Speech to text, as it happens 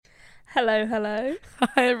Hello, hello.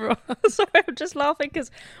 Hi, everyone. Sorry, I'm just laughing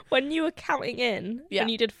because when you were counting in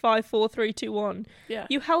and you did 5, 4, 3, 2, 1,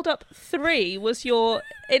 you held up 3 was your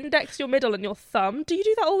index, your middle, and your thumb. Do you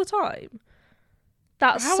do that all the time?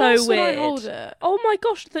 That's How so else would weird. I hold it? Oh my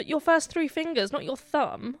gosh, that your first 3 fingers, not your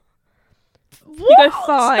thumb. What? You go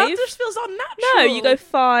 5. That just feels unnatural. No, you go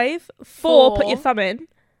 5, 4, put your thumb in.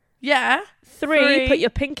 Yeah. 3, put your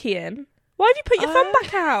pinky in. Why have you put your thumb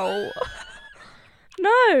back out?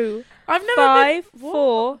 No. I've never 5,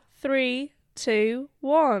 4, 3, 2,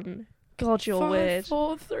 1. God, you're 5, weird.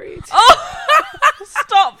 4, 3, 2. Oh,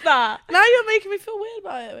 stop that. Now you're making me feel weird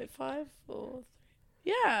about it. Wait, 5, 4, 3.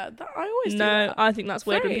 Yeah, I always do that. No, I think that's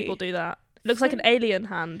weird when people do that. It looks like an alien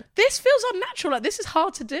hand. This feels unnatural. Like, this is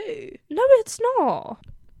hard to do. No, it's not.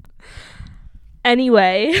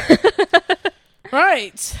 Anyway.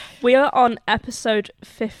 Right. We are on episode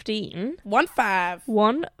 15.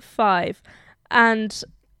 1-5. And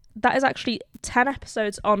that is actually 10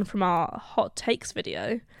 episodes on from our hot takes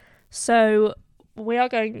video. So we are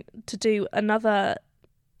going to do another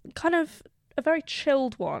kind of a very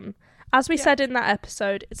chilled one. As we said in that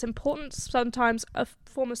episode, it's important sometimes a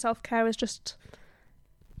form of self-care is just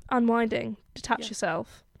unwinding, detach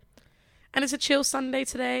yourself. And it's a chill Sunday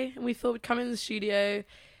today, and we thought we'd come in the studio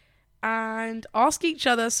and ask each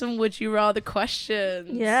other some would you rather questions.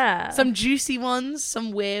 Yeah. Some juicy ones,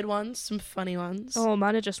 some weird ones, some funny ones. Oh,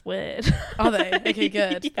 mine are just weird. Are they? Okay,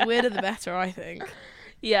 good. Yeah. The weirder the better, I think.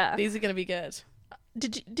 Yeah. These are going to be good.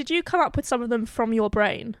 Did you come up with some of them from your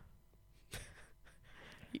brain?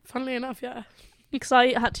 Funnily enough, yeah. Because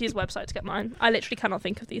I had to use a website to get mine. I literally cannot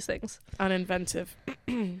think of these things. Uninventive.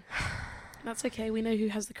 That's okay. We know who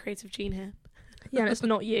has the creative gene here. Yeah, and it's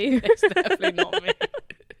not you. It's definitely not me.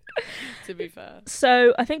 To be fair.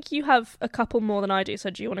 So I think you have a couple more than I do. So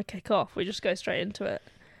do you want to kick off? We just go straight into it.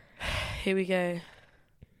 Here we go.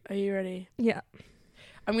 Are you ready? Yeah.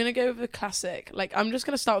 I'm going to go with a classic. Like, I'm just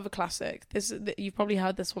going to start with a classic. You've probably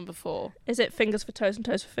heard this one before. Is it fingers for toes and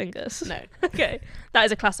toes for fingers? No. Okay. That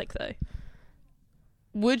is a classic though.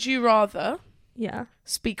 Would you rather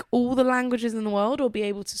speak all the languages in the world or be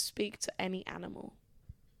able to speak to any animal?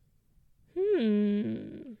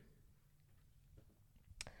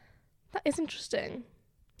 That is interesting.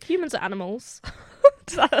 Humans are animals.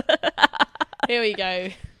 Here we go.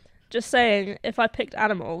 Just saying, if I picked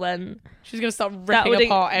animal, then She's going to start ripping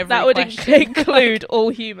apart every that would question. include all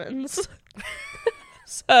humans.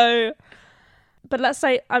 So, but let's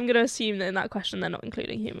say I'm going to assume that in that question they're not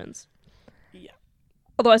including humans. Yeah.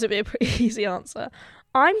 Otherwise it'd be a pretty easy answer.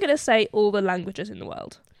 I'm going to say all the languages in the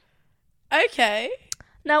world. Okay.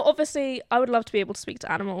 Now, obviously, I would love to be able to speak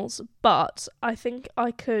to animals, but I think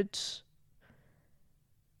I could...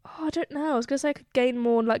 Oh, I don't know. I was going to say I could gain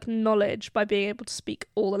more like knowledge by being able to speak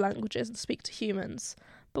all the languages and speak to humans.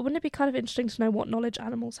 But wouldn't it be kind of interesting to know what knowledge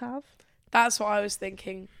animals have? That's what I was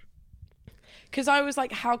thinking. Because I was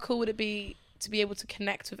like, how cool would it be to be able to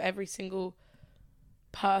connect with every single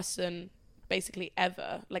person, basically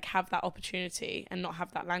ever, like have that opportunity and not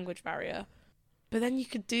have that language barrier. But then you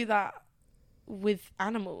could do that with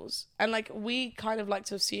animals. And like, we kind of like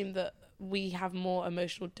to assume that we have more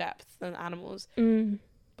emotional depth than animals.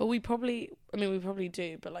 But we probably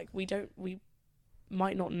do, but like we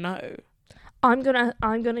might not know. I'm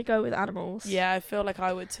gonna go with animals. Yeah, I feel like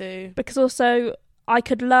I would too. Because also I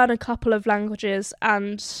could learn a couple of languages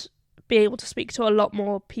and be able to speak to a lot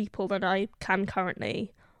more people than I can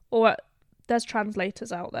currently. Or there's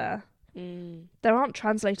translators out there. There aren't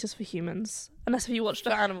translators for humans, unless if you watched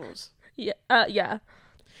for animals. Yeah, yeah.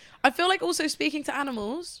 I feel like also speaking to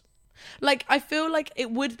animals, like I feel like it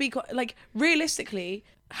would be like realistically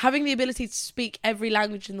having the ability to speak every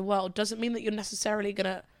language in the world doesn't mean that you're necessarily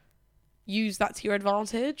gonna use that to your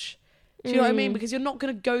advantage. Do you know what I mean? Because you're not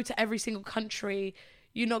gonna go to every single country.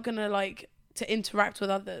 You're not gonna like to interact with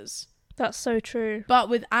others. That's so true. But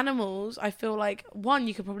with animals, I feel like one,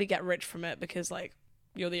 you could probably get rich from it because like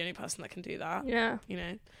you're the only person that can do that. Yeah. You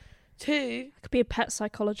know. 2, I could be a pet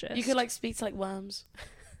psychologist. You could like speak to like worms.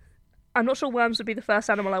 I'm not sure worms would be the first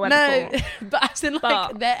animal I went for. But as in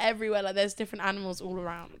like they're everywhere. Like there's different animals all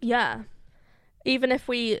around. Yeah. Even if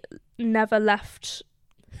we never left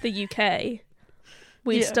the UK,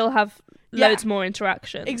 we'd still have loads more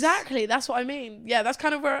interactions. Exactly. That's what I mean. Yeah, that's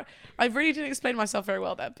kind of where I really didn't explain myself very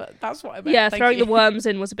well there, but that's what I meant. Yeah, Thank throwing you. the worms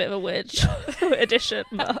in was a bit of a weird addition.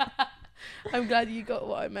 But... I'm glad you got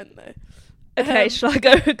what I meant though. Okay, shall I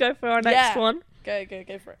go for our next one? Go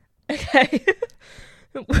for it. Okay.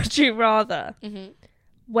 Would you rather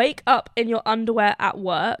wake up in your underwear at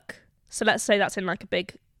work? So let's say that's in like a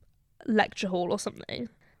big lecture hall or something.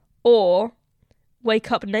 Or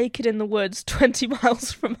wake up naked in the woods 20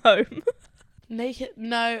 miles from home? Naked?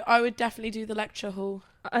 No, I would definitely do the lecture hall.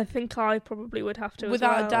 I think I probably would have to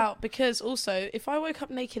Without as a doubt, because also, if I woke up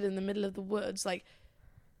naked in the middle of the woods, like,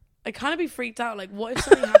 I'd kind of be freaked out. Like, what if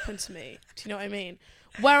something happened to me? Do you know what I mean?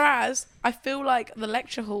 Whereas, I feel like the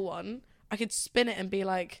lecture hall one, I could spin it and be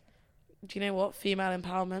like, do you know what? Female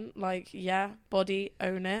empowerment. Like, yeah, body,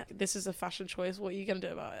 own it. This is a fashion choice. What are you going to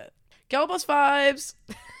do about it? Girl boss vibes.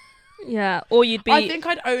 Yeah, or you'd be... I think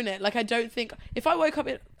I'd own it. Like, I don't think... If I woke up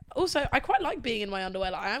in... Also, I quite like being in my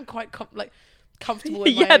underwear. Like, I am quite, comfortable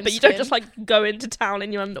in my yeah, own but you skin. don't just, like, go into town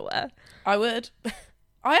in your underwear. I would.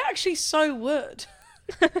 I actually so would.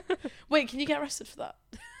 Wait, can you get arrested for that?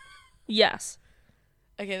 Yes.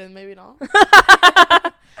 Okay, then maybe not.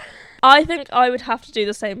 I think I would have to do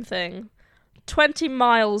the same thing. 20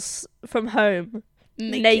 miles from home,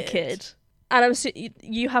 naked. And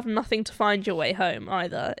you have nothing to find your way home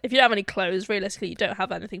either. If you don't have any clothes, realistically, you don't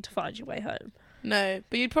have anything to find your way home. No,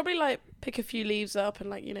 but you'd probably, like, pick a few leaves up and,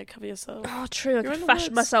 like, you know, cover yourself. Oh, true. I You're could in the fashion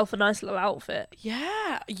woods. myself a nice little outfit.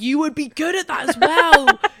 Yeah, you would be good at that as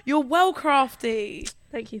well. You're well crafty.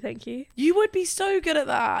 Thank you. You would be so good at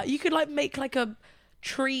that. You could, like, make, like, a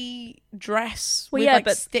tree dress Well, with, yeah, like,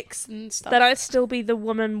 but sticks and stuff. Then I'd still be the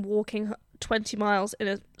woman walking 20 miles in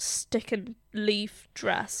a stick and leaf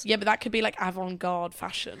dress. Yeah, but that could be, like, avant-garde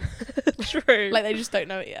fashion. True. Like, they just don't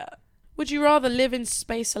know it yet. Would you rather live in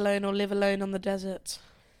space alone or live alone on the desert?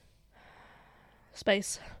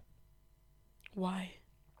 Space. Why?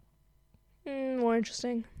 More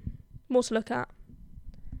interesting. More to look at.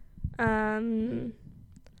 I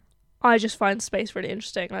just find space really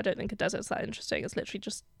interesting. I don't think a desert's that interesting. It's literally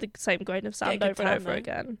just the same grain of sand good over and tan, over though.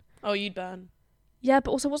 again. Oh, you'd burn. Yeah,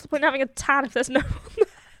 but also what's the point in having a tan if there's no one?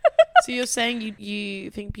 So you're saying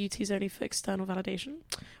you think beauty's only for external validation?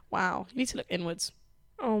 Wow. You need to look inwards.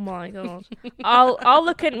 Oh my god. I'll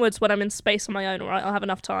look inwards when I'm in space on my own, alright? I'll have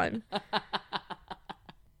enough time.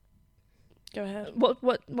 Go ahead.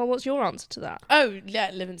 What's your answer to that? Oh,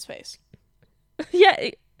 yeah, live in space.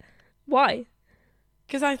 Yeah. Why?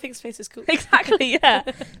 Because I think space is cool. Exactly, yeah.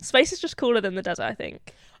 Space is just cooler than the desert, I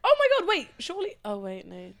think. Oh my god, wait. Surely... Oh, wait,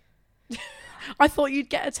 no. I thought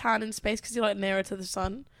you'd get a tan in space because you're, like, nearer to the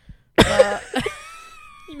sun. But...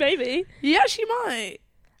 Maybe. You actually might.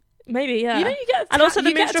 Maybe, yeah. You know, you get a tan, and also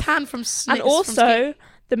you get a tan from and also,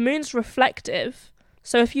 the moon's reflective,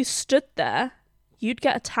 so if you stood there, you'd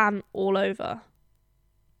get a tan all over.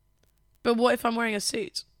 But what if I'm wearing a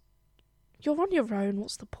suit? You're on your own,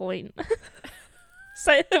 what's the point?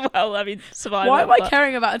 Survival. Why am I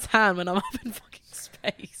caring about a tan when I'm up in fucking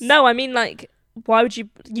space? No, I mean, like, why would you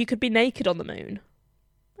could be naked on the moon.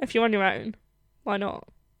 If you're on your own. Why not?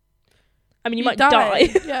 I mean, you might die.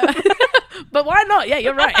 Yeah. But why not? Yeah,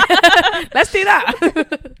 you're right. Let's do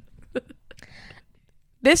that.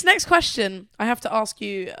 This next question, I have to ask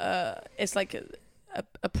you, it's like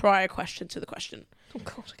a prior question to the question. Oh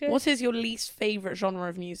god, okay. What is your least favourite genre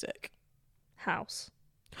of music? House.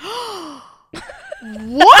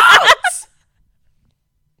 What?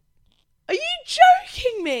 Are you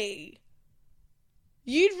joking me?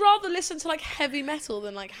 You'd rather listen to, like, heavy metal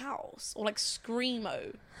than, like, house? Or, like,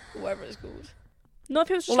 screamo? Or whatever it's called. Not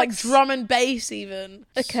if it was just Or, like, drum and bass, even.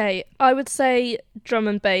 Okay, I would say drum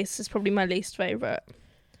and bass is probably my least favourite.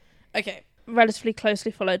 Okay. Relatively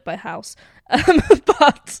closely followed by house.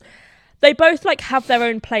 But they both, like, have their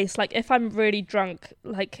own place. Like, if I'm really drunk,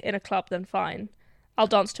 like, in a club, then fine. I'll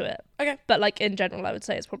dance to it. Okay. But, like, in general, I would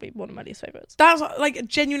say it's probably one of my least favourites. That's, like,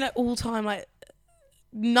 genuine all-time, like,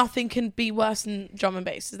 nothing can be worse than drum and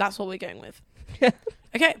bass. That's what we're going with.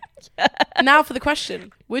 Okay. Now for the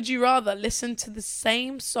question. Would you rather listen to the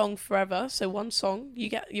same song forever? So one song, you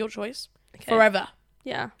get your choice. Okay. Forever.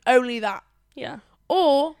 Yeah. Only that. Yeah.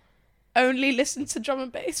 Or only listen to drum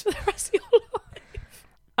and bass for the rest of your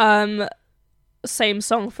life. Same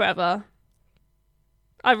song forever.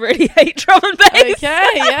 I really hate drum and bass. Okay,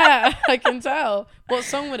 yeah, I can tell. What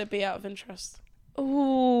song would it be out of interest?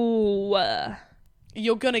 Ooh.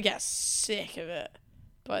 You're gonna get sick of it.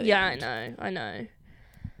 Yeah, I know.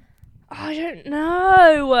 I don't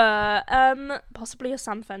know. Possibly a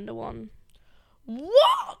Sandfender one.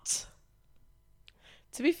 What?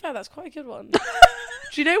 To be fair, that's quite a good one.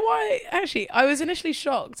 Do you know why? Actually, I was initially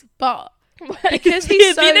shocked, but because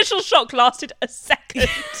the initial shock lasted a second.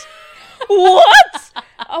 What?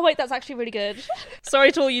 Oh wait, that's actually really good.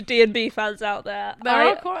 Sorry to all you D&B fans out there. There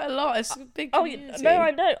are quite a lot. It's a big community. Oh no,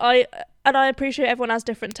 I know. I appreciate everyone has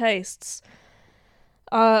different tastes.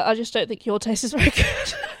 I just don't think your taste is very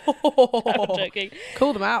good. I'm joking.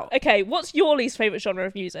 Call them out. Okay, what's your least favourite genre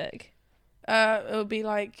of music? It would be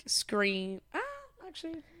like scream.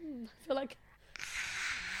 Actually, I feel like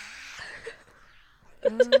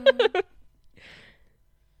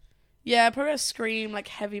Yeah, probably a scream, like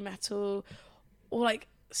heavy metal, or like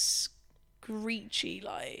screechy,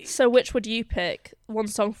 like. So which would you pick? One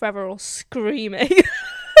Song Forever or Screaming?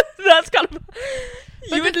 That's kind of...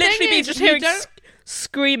 You would literally be just hearing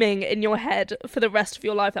screaming in your head for the rest of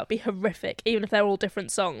your life. That would be horrific, even if they're all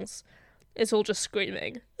different songs. It's all just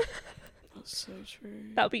screaming. That's so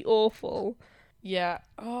true. That would be awful. Yeah.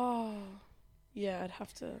 Oh. Yeah, I'd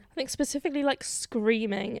have to. I think specifically like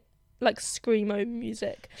screaming, like screamo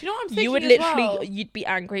music. Do you know what I'm thinking? You would literally, you'd be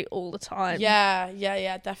angry all the time.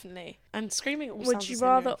 Yeah, definitely. And screaming all Would you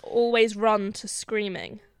rather always run to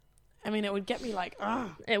screaming? I mean, it would get me like,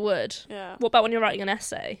 ah. It would. Yeah. What about when you're writing an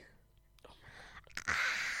essay?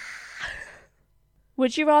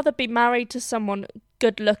 Would you rather be married to someone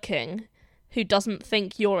good looking who doesn't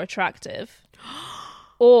think you're attractive,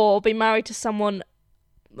 or be married to someone,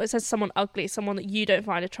 it says someone ugly, someone that you don't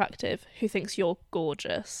find attractive who thinks you're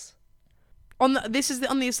gorgeous? This is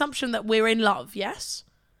on the assumption that we're in love, yes?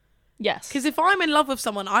 Yes. Because if I'm in love with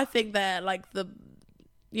someone, I think they're like the,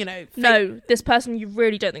 No, this person, you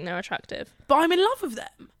really don't think they're attractive. But I'm in love with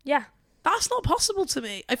them. Yeah. That's not possible to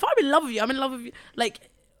me. If I'm in love with you, I'm in love with you, like,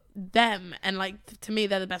 them, and like, to me,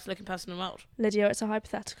 they're the best looking person in the world. Lydia, it's a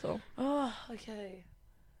hypothetical. Oh, okay.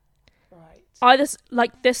 Right.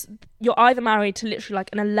 You're either married to literally like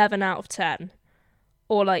an 11 out of 10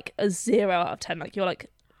 or like a 0 out of 10. Like, you're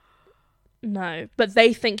like, no. But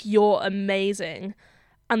they think you're amazing.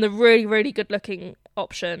 And the really, really good looking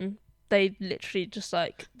option, they literally just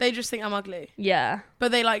like... They just think I'm ugly. Yeah.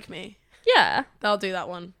 But they like me. Yeah. They'll do that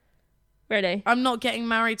one. Really? I'm not getting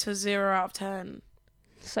married to a 0 out of 10.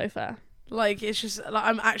 So fair. Like, it's just, like,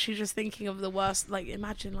 I'm actually just thinking of the worst, like,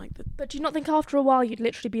 imagine, like, the... But do you not think after a while you'd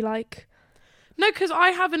literally be like... No, because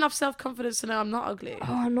I have enough self-confidence to know I'm not ugly.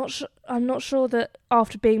 Oh, I'm not sure that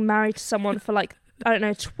after being married to someone for, like, I don't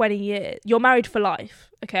know, 20 years... You're married for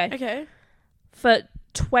life, okay? Okay. For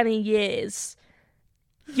 20 years,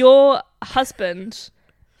 your husband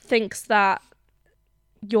thinks that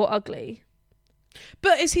you're ugly.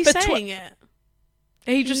 But is he saying it?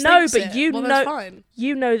 He just no, thinks but it. you well, know, that's fine.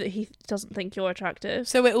 You know that he doesn't think you're attractive.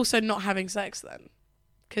 So we're also not having sex then,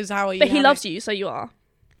 because how are you? But he loves you, so you are.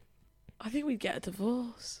 I think we'd get a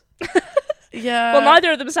divorce. Yeah. Well,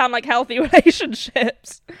 neither of them sound like healthy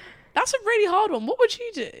relationships. That's a really hard one. What would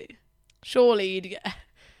you do? Surely you'd get...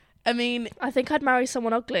 I mean... I think I'd marry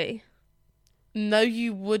someone ugly. No,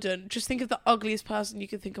 you wouldn't. Just think of the ugliest person you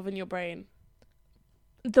could think of in your brain.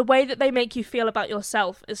 The way that they make you feel about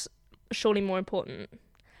yourself is surely more important.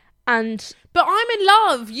 And... But I'm in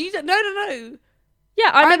love. No.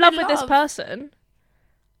 Yeah, I'm in love with this person.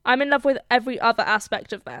 I'm in love with every other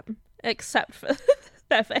aspect of them, except for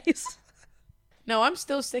their face. No, I'm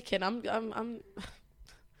still sticking. I'm...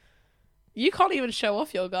 You can't even show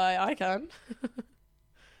off your guy. I can.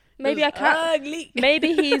 Maybe I can. Ugly.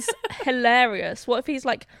 Maybe he's hilarious. What if he's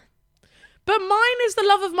like... But mine is the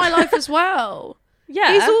love of my life as well.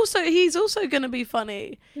 Yeah. He's also going to be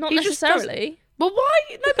funny. Not necessarily. Well, why?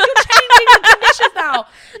 No, but you're changing the conditions now.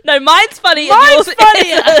 No, mine's funny. Mine's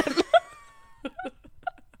funnier.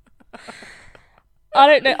 I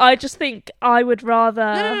don't know. I just think I would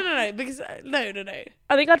rather... No. Because, no.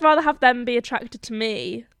 I think I'd rather have them be attracted to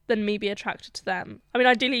me than me be attracted to them. I mean,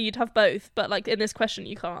 ideally you'd have both, but like in this question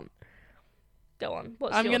you can't. Go on.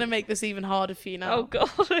 I'm going to make this even harder for you now. Oh, God.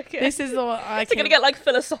 Okay. This is the one I It's going to get like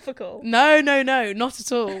philosophical. No, not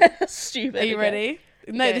at all. Stupid. Are you ready?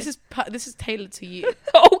 No, Okay. this is tailored to you.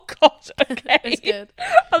 Oh, God. Okay. It's good.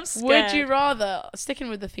 I'm scared. Would you rather, sticking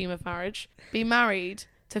with the theme of marriage, be married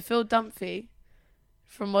to Phil Dunphy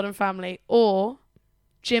from Modern Family or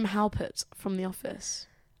Jim Halpert from The Office?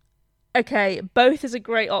 Okay, both is a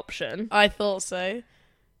great option. I thought so.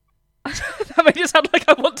 That made it sound like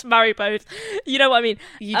I want to marry both. You know what I mean?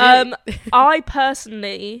 You do. I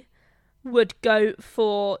personally would go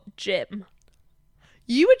for Jim.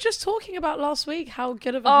 You were just talking about last week how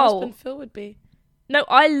good of a husband Phil would be. No,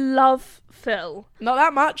 I love Phil. Not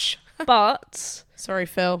that much. But... Sorry,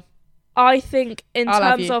 Phil. I think in I'll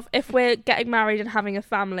have terms you. of if we're getting married and having a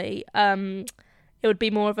family, it would be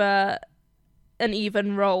more of an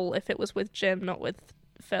even role if it was with Jim, not with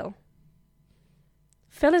Phil.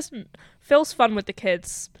 Phil's fun with the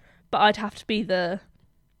kids, but I'd have to be the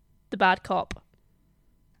bad cop.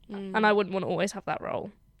 And I wouldn't want to always have that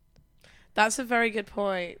role. That's a very good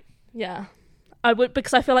point. Yeah. I would,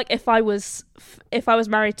 because I feel like if I was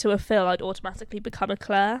married to a Phil, I'd automatically become a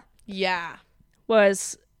Claire. Yeah.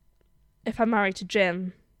 Whereas if I'm married to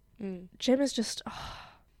Jim, Jim is just...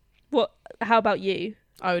 What? How about you?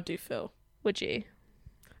 I would do Phil. Would you?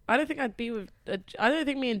 I don't think I'd be with... I don't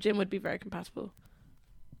think me and Jim would be very compatible.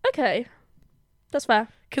 Okay. That's fair.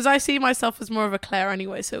 Because I see myself as more of a Claire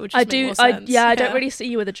anyway, so it would just make more sense. I don't really see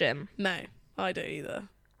you with a gym. No, I don't either.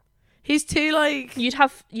 He's too, like... You'd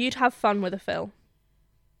have fun with a Phil.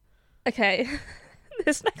 Okay.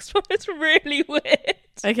 This next one is really weird.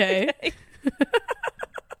 Okay.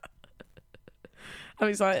 I'm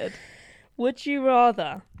excited. Would you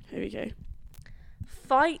rather... Here we go.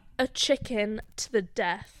 Fight a chicken to the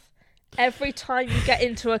death every time you get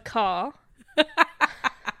into a car,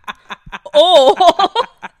 or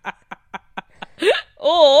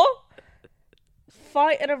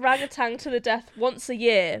fight an orangutan to the death once a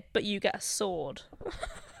year, but you get a sword?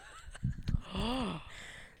 The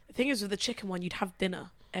thing is, with the chicken one, you'd have dinner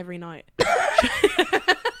every night.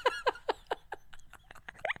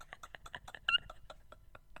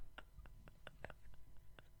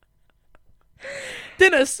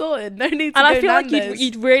 Dinner sorted. No need to and go I feel Nando's. like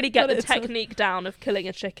you'd really get Got the it sorted. technique down of killing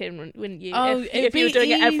a chicken, wouldn't you? Oh, if you were doing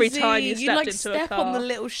it every easy. time you You'd, stepped like, into step a car. on the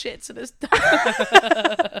little shits and stuff.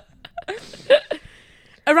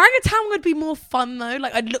 Orangutan would be more fun though.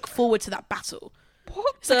 Like, I'd look forward to that battle.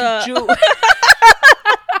 What It's like a duel.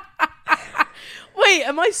 Wait,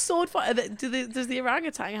 am I sword fighter? Does the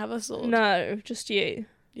orangutan have a sword? No, just you.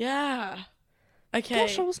 Yeah. Okay.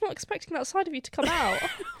 Gosh, I was not expecting that side of you to come out.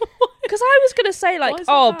 Because I was going to say, like, Why is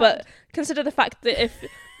that oh, bad? but consider the fact that if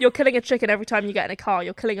you're killing a chicken every time you get in a car,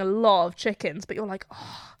 you're killing a lot of chickens, but you're like,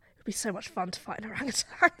 oh, it'd be so much fun to fight an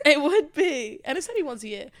orangutan. It would be. And it's only once a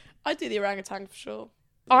year. I'd do the orangutan for sure.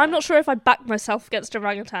 I'm not sure if I'd back myself against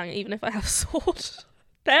orangutan, even if I have a sword.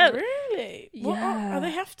 They're... Really? What Yeah. are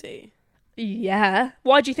they hefty? Yeah.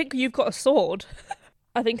 Why do you think you've got a sword?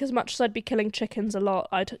 I think as much as I'd be killing chickens a lot,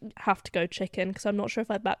 I'd have to go chicken, because I'm not sure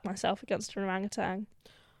if I'd back myself against an orangutan.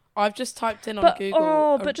 I've just typed in on But,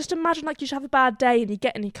 Google. but just imagine, like, you should have a bad day and you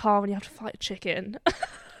get in your car and you have to fight a chicken.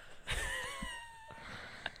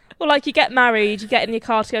 Or, like, you get married, you get in your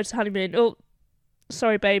car to go to honeymoon. Oh,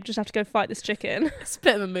 sorry, babe, just have to go fight this chicken. It's a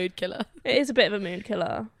bit of a mood killer. It is a bit of a mood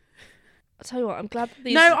killer. I'll tell you what, I'm glad that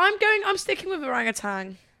these... No, I'm sticking with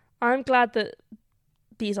orangutan. I'm glad that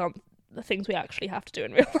these aren't the things we actually have to do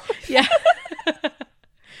in real life. Yeah.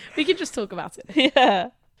 We can just talk about it. Yeah.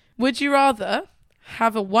 Would you rather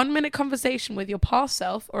have a 1-minute conversation with your past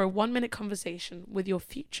self or a 1-minute conversation with your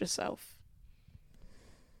future self?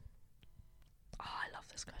 Oh, I love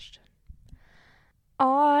this question.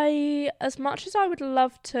 As much as I would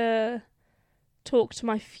love to talk to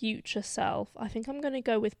my future self, I think I'm going to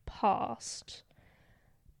go with past.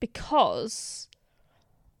 Because...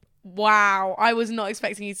 Wow, I was not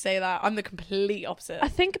expecting you to say that. I'm the complete opposite. I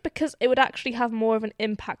think because it would actually have more of an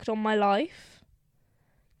impact on my life.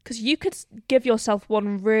 Because you could give yourself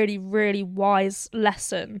one really, really wise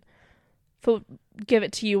lesson give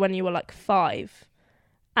it to you when you were like 5.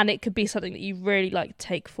 And it could be something that you really like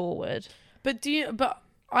take forward. But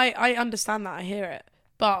I understand that. I hear it.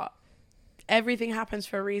 But everything happens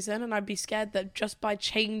for a reason. And I'd be scared that just by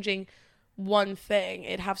changing one thing,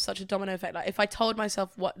 it'd have such a domino effect. Like, if I told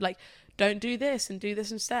myself don't do this and do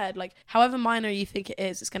this instead, like, however minor you think it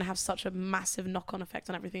is, it's going to have such a massive knock-on effect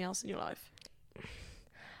on everything else in your life.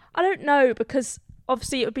 I don't know, because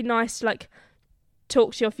obviously it would be nice to like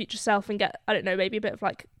talk to your future self and get, I don't know, maybe a bit of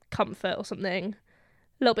like comfort or something,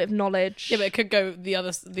 a little bit of knowledge. Yeah, but it could go the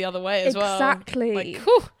other way as well. Exactly. Like,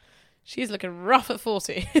 whew, she's looking rough at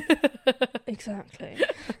 40. Exactly.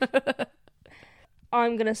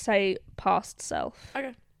 I'm going to say past self.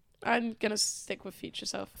 Okay. I'm going to stick with future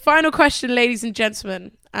self. Final question, ladies and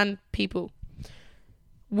gentlemen and people.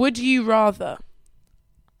 Would you rather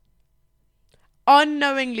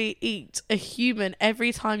unknowingly eat a human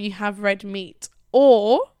every time you have red meat,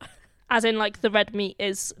 or... As in, like, the red meat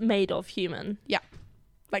is made of human. Yeah.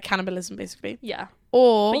 Like cannibalism, basically. Yeah.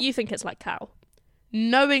 Or... But you think it's like cow.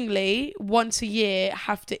 Knowingly, once a year,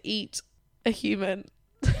 have to eat a human.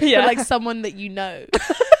 Yeah. But, like, someone that you know.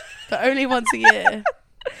 But only once a year.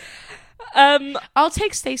 I'll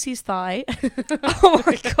take Stacey's thigh. Oh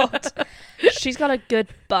my god. She's got a good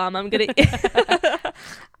bum. I'm gonna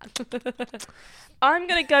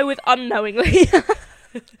go with unknowingly.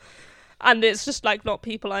 And it's just like not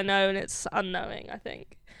people I know, and it's unknowing, I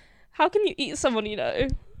think. How can you eat someone you know?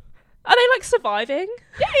 Are they like surviving?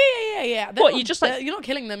 Yeah. What, you just, like... You're not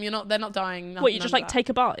killing them, they're not dying. What, you just like take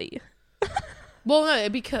a bite? Well, no,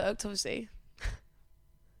 it'd be cooked, obviously.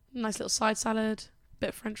 Nice little side salad. Bit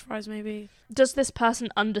of French fries, maybe. Does this person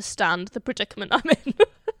understand the predicament I'm in?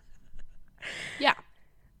 Yeah.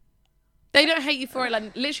 They don't hate you for it.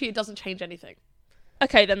 Like, literally, it doesn't change anything.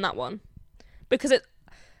 Okay, then that one. Because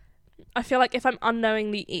I feel like if I'm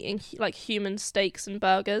unknowingly eating like human steaks and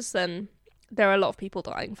burgers, then there are a lot of people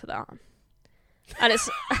dying for that. And it's...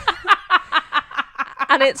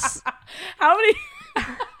 And it's... How many...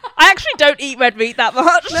 I actually don't eat red meat that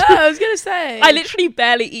much. No, I was going to say. I literally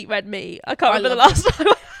barely eat red meat. I can't remember the last time I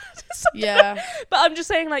had it. Yeah. But I'm just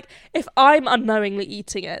saying, like, if I'm unknowingly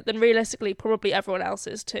eating it, then realistically, probably everyone else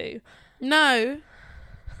is too. No.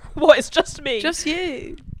 What, it's just me? Just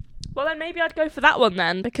you. Well, then maybe I'd go for that one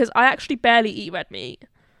then, because I actually barely eat red meat.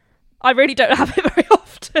 I really don't have it very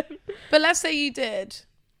often. But let's say you did.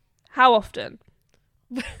 How often?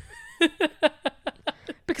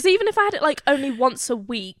 Because even if I had it like only once a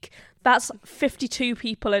week, that's 52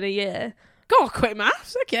 people in a year. God, quick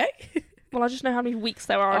maths. Okay. Well, I just know how many weeks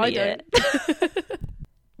there are in a year.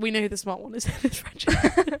 We know who the smart one is in this friendship.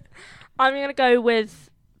 I'm going to go with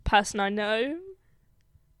person I know.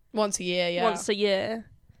 Once a year, yeah. Once a year.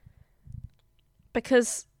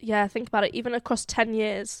 Because, yeah, think about it. Even across 10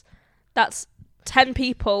 years, that's 10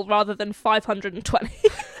 people rather than 520.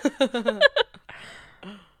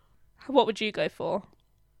 What would you go for?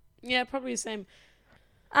 Yeah, probably the same.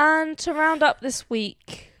 And to round up this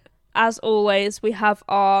week, as always, we have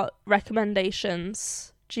our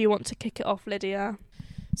recommendations. Do you want to kick it off, Lydia?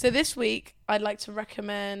 So this week, I'd like to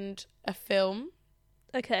recommend a film.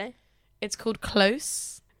 Okay. It's called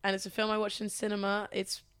Close, and it's a film I watched in cinema.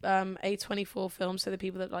 It's A24 film, so the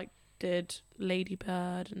people that like did Lady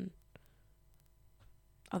Bird and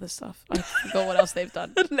other stuff. I forgot what else they've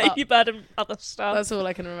done. Lady Bird and other stuff. That's all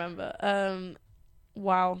I can remember.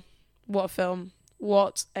 Wow, what a film!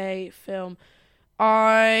 What a film!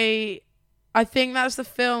 I think that's the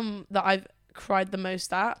film that I've cried the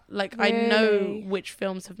most at. Like, Really? I know which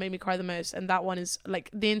films have made me cry the most, and that one is like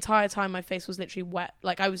the entire time my face was literally wet.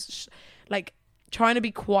 Like I was like trying to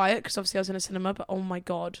be quiet because obviously I was in a cinema, but oh my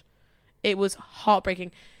god, it was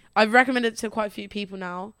heartbreaking. I've recommended it to quite a few people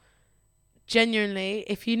now. Genuinely,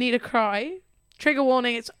 if you need a cry, trigger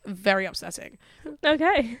warning, it's very upsetting.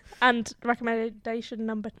 Okay. And recommendation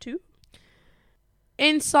number 2?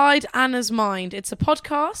 Inside Anna's Mind. It's a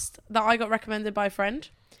podcast that I got recommended by a friend.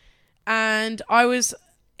 And I was,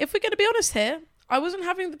 if we're going to be honest here, I wasn't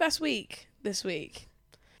having the best week this week.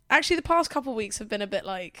 Actually, the past couple of weeks have been a bit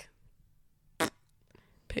like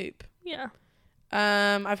poop. Yeah.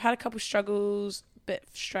 I've had a couple struggles, bit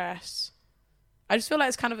of stress. I just feel like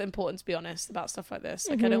it's kind of important to be honest about stuff like this.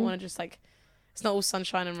 Like, I don't want to just like, it's not all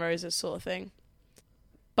sunshine and roses sort of thing.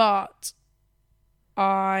 But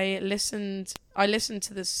I listened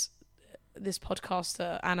to this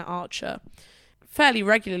podcaster, Anna Archer, fairly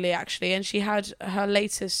regularly actually, and she had her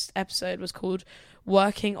latest episode was called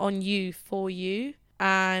Working on You for You,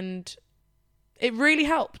 and it really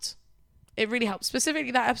helped. It really helped.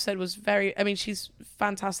 Specifically, that episode was very, I mean, she's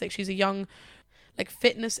fantastic. She's a young like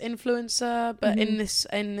fitness influencer, but in this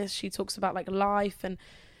she talks about like life and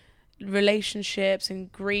relationships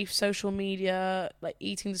and grief, social media, like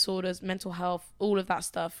eating disorders, mental health, all of that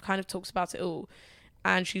stuff. Kind of talks about it all,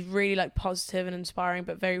 and she's really like positive and inspiring,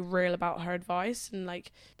 but very real about her advice. And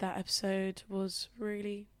like that episode was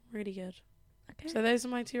really, really good. Okay. So those are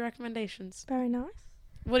my 2 recommendations. Very nice.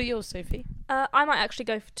 What are yours, Sophie? I might actually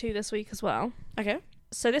go for 2 this week as well. Okay.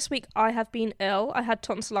 So this week I have been ill. I had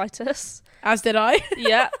tonsillitis. As did I.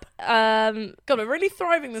 Yep. God, we're really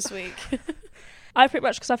thriving this week. I pretty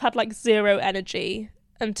much, because I've had like 0 energy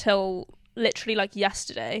until literally like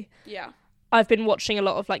yesterday. Yeah. I've been watching a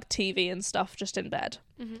lot of like TV and stuff just in bed.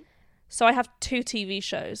 Mm-hmm. So I have 2 TV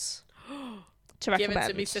shows to recommend. Give it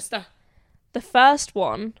to me, sister. The first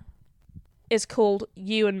one is called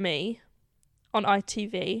You and Me on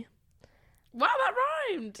ITV. Wow, that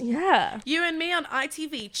rhymed. Yeah. You and Me on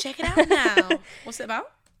ITV. Check it out now. What's it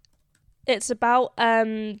about? It's about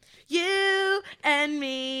You and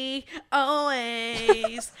me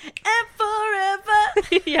always and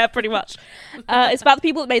forever. yeah, pretty much. It's about the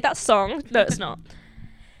people that made that song. No, it's not.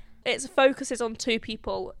 It focuses on 2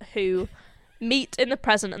 people who meet in the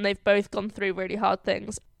present and they've both gone through really hard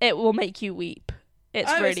things. It will make you weep.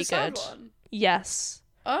 It's really it's a sad good. one. Yes.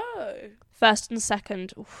 Oh. First and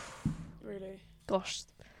second. Oof, Really? gosh,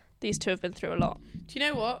 these 2 have been through a lot. Do you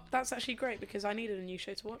know what? That's actually great because I needed a new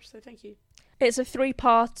show to watch, so thank you. It's a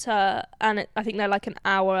 3-parter, and I think they're like an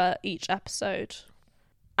hour each episode.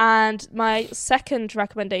 And my second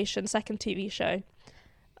recommendation, second TV show,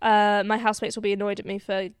 my housemates will be annoyed at me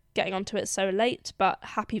for getting onto it so late, but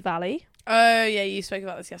Happy Valley. Oh, yeah, you spoke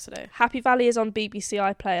about this yesterday. Happy Valley is on BBC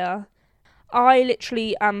iPlayer. I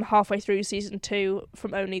literally am halfway through season 2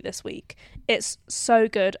 from only this week. It's so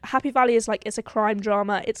good. Happy Valley is like, it's a crime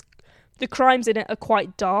drama. The crimes in it are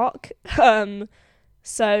quite dark.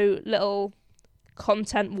 So little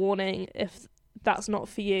content warning, if that's not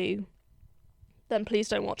for you, then please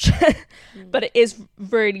don't watch it. But it is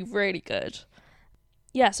really, really good.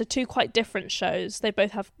 yeah, so two quite different shows. They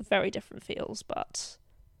both have very different feels, but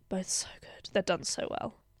both so good. They're done so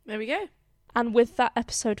well. There we go. And with that,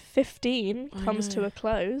 episode 15 comes to a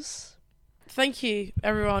close. Thank you,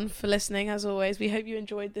 everyone, for listening, as always. We hope you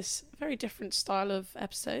enjoyed this very different style of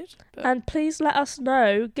episode. And please let us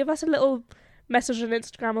know. Give us a little message on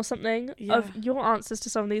Instagram or something of your answers to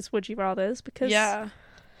some of these Would You Rathers, because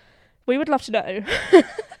we would love to know.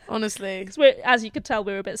 Honestly. Because as you could tell,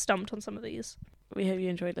 we were a bit stumped on some of these. We hope you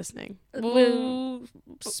enjoyed listening. We'll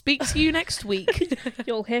speak to you next week.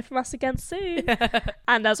 You'll hear from us again soon.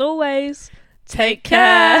 And as always, take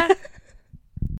care.